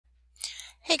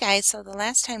Hey guys, so the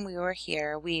last time we were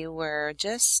here, we were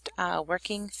just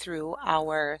working through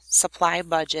our supply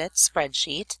budget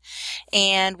spreadsheet,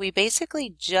 and we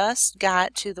basically just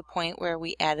got to the point where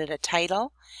we added a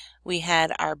title. We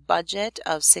had our budget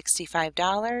of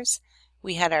 $65.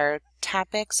 We had our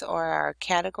topics or our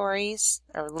categories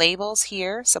or labels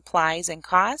here, supplies and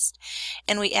cost,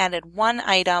 and we added one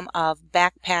item of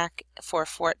backpack for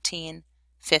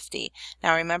 $14.50.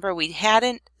 Now remember, we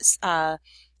hadn't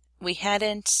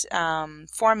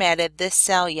formatted this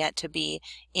cell yet to be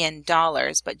in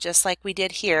dollars, but just like we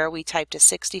did here, we typed a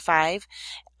 65.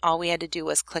 All we had to do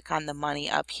was click on the money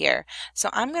up here.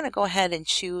 So I'm going to go ahead and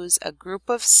choose a group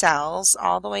of cells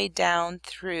all the way down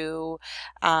through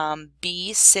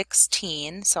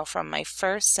B16. So from my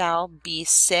first cell,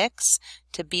 B6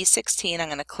 to B16, I'm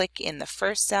going to click in the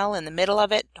first cell in the middle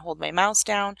of it, hold my mouse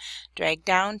down, drag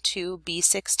down to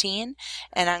B16,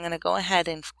 and I'm going to go ahead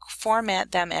and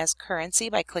format them as currency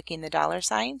by clicking the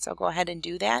 $sign. So go ahead and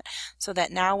do that so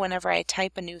that now whenever I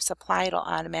type a new supply, it'll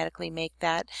automatically make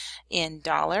that in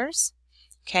dollars.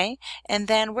 Okay, and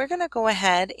then we're going to go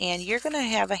ahead and you're going to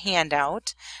have a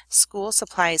handout, school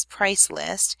supplies price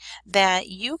list, that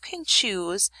you can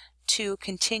choose to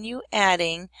continue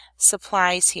adding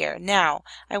supplies here. Now,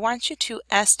 I want you to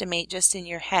estimate just in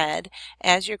your head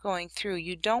as you're going through.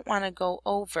 You don't want to go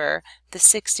over the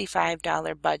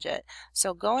 $65 budget.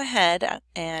 So go ahead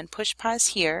and push pause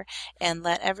here and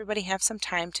let everybody have some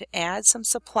time to add some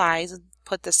supplies.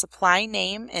 Put the supply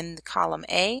name in column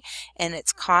A and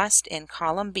its cost in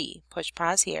column B. Push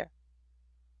pause here.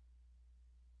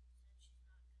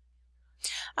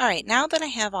 All right, now that I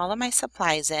have all of my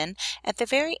supplies in, at the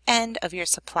very end of your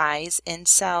supplies in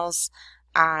cells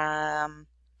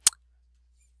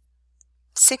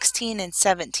 16 and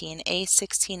 17,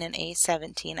 A16 and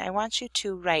A17, I want you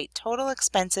to write total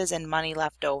expenses and money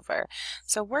left over.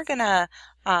 So we're going to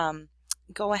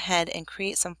go ahead and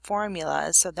create some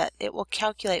formulas so that it will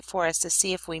calculate for us to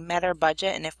see if we met our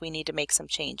budget and if we need to make some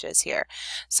changes here.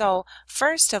 So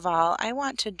first of all, I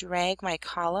want to drag my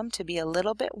column to be a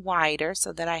little bit wider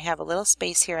so that I have a little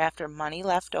space here after money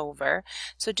left over.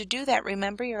 So to do that,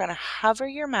 remember you're going to hover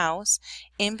your mouse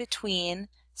in between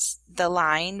the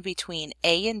line between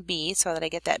A and B so that I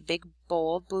get that big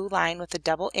bold blue line with a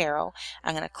double arrow.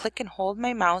 I'm going to click and hold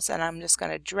my mouse and I'm just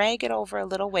going to drag it over a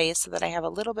little ways so that I have a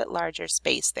little bit larger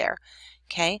space there.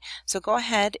 Okay, so go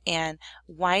ahead and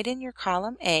widen your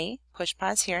column A. Push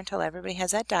pause here until everybody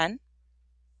has that done.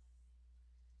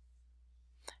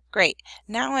 Great.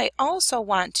 Now I also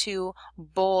want to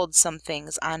bold some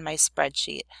things on my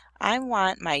spreadsheet. I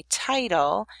want my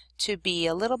title to be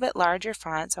a little bit larger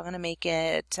font, so I'm going to make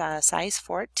it size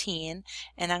 14,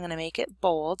 and I'm going to make it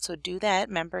bold. So do that.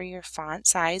 Remember, your font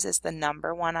size is the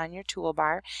number 1 on your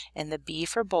toolbar, and the B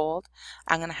for bold.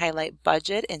 I'm going to highlight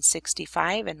budget and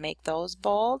 65 and make those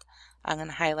bold. I'm going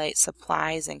to highlight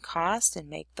supplies and cost and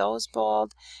make those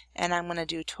bold, and I'm going to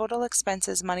do total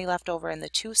expenses, money left over, in the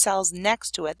 2 cells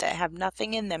next to it that have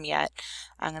nothing in them yet.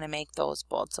 I'm going to make those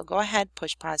bold. So go ahead,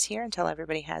 push pause here until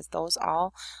everybody has those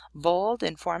all bold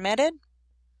and formatted.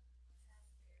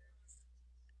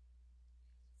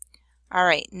 All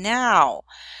right, now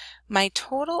my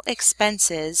total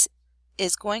expenses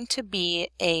is going to be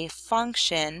a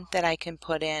function that I can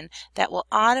put in that will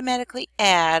automatically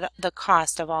add the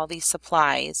cost of all these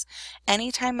supplies.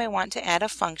 Anytime I want to add a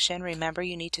function, remember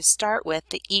you need to start with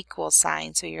the equal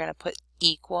sign. So you're going to put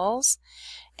equals,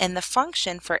 and the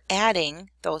function for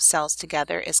adding those cells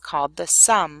together is called the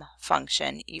sum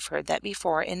function. You've heard that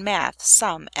before in math,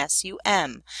 sum,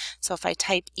 S-U-M. So if I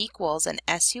type equals and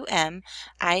S-U-M,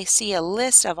 I see a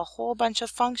list of a whole bunch of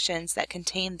functions that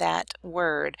contain that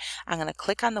word. I'm going to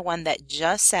click on the one that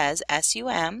just says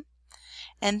S-U-M,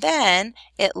 and then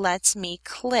it lets me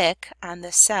click on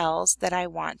the cells that I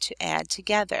want to add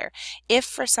together. If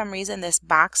for some reason this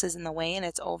box is in the way and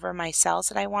it's over my cells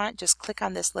that I want, just click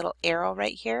on this little arrow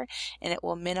right here and it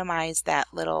will minimize that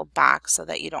little box so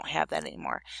that you don't have that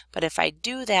anymore. But if I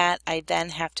do that, I then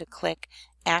have to click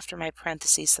after my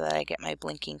parentheses so that I get my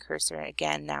blinking cursor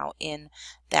again now in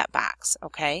that box.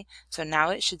 Okay, so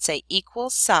now it should say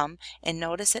equals sum, and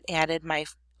notice it added my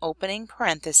opening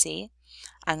parenthesis.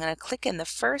 I'm going to click in the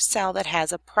first cell that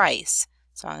has a price.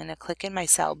 So I'm going to click in my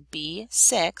cell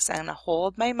B6. I'm going to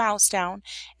hold my mouse down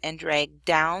and drag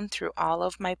down through all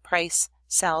of my price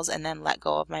cells and then let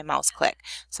go of my mouse click.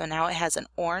 So now it has an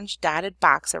orange dotted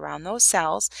box around those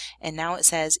cells, and now it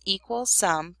says equals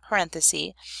sum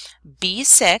parenthesis.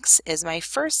 B6 is my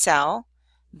first cell.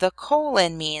 The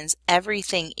colon means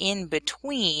everything in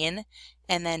between,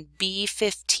 and then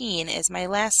B15 is my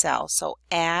last cell. So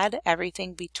add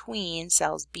everything between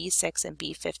cells B6 and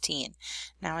B15.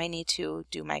 Now I need to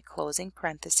do my closing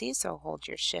parentheses, so hold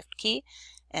your shift key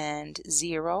and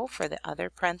 0 for the other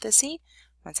parenthesis.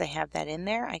 Once I have that in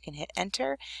there, I can hit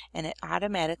enter, and it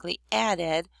automatically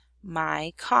added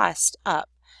my cost up.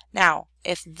 Now,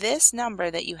 if this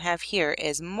number that you have here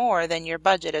is more than your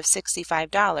budget of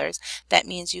 $65, that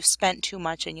means you spent too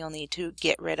much and you'll need to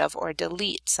get rid of or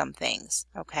delete some things,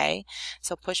 okay?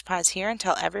 So push pause here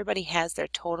until everybody has their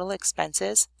total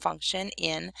expenses function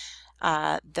in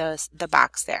the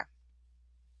box there.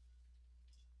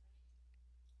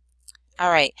 All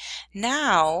right,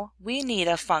 now we need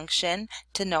a function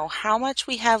to know how much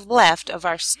we have left of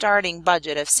our starting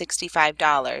budget of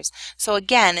 $65. So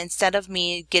again, instead of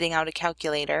me getting out a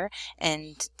calculator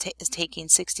and taking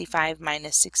 65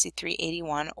 minus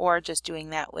 63.81 or just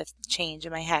doing that with change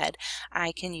in my head,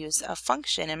 I can use a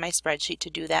function in my spreadsheet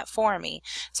to do that for me.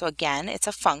 So again, it's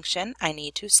a function. I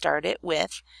need to start it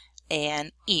with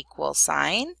an equal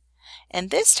sign. And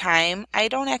this time, I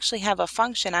don't actually have a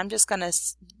function. I'm just going to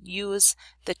use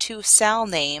the two cell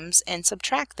names and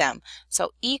subtract them.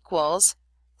 So equals,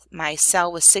 my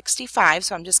cell was 65,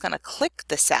 so I'm just going to click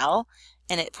the cell,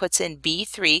 and it puts in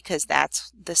B3 because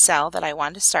that's the cell that I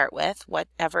want to start with,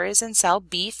 whatever is in cell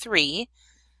B3.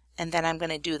 And then I'm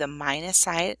going to do the minus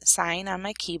sign on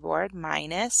my keyboard,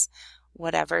 minus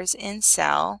whatever's in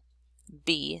cell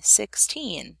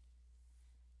B16.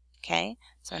 Okay,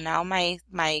 so now my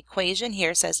equation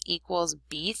here says equals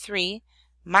B3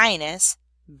 minus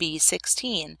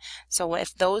B16. So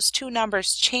if those two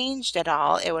numbers changed at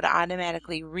all, it would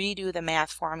automatically redo the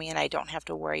math for me and I don't have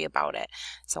to worry about it.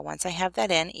 So once I have that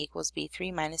in, equals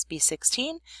B3 minus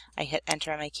B16, I hit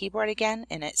enter on my keyboard again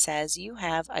and it says you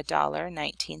have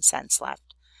 $1.19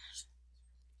 left.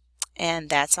 And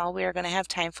that's all we are going to have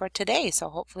time for today. So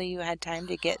hopefully you had time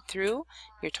to get through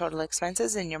your total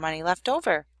expenses and your money left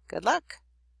over. Good luck.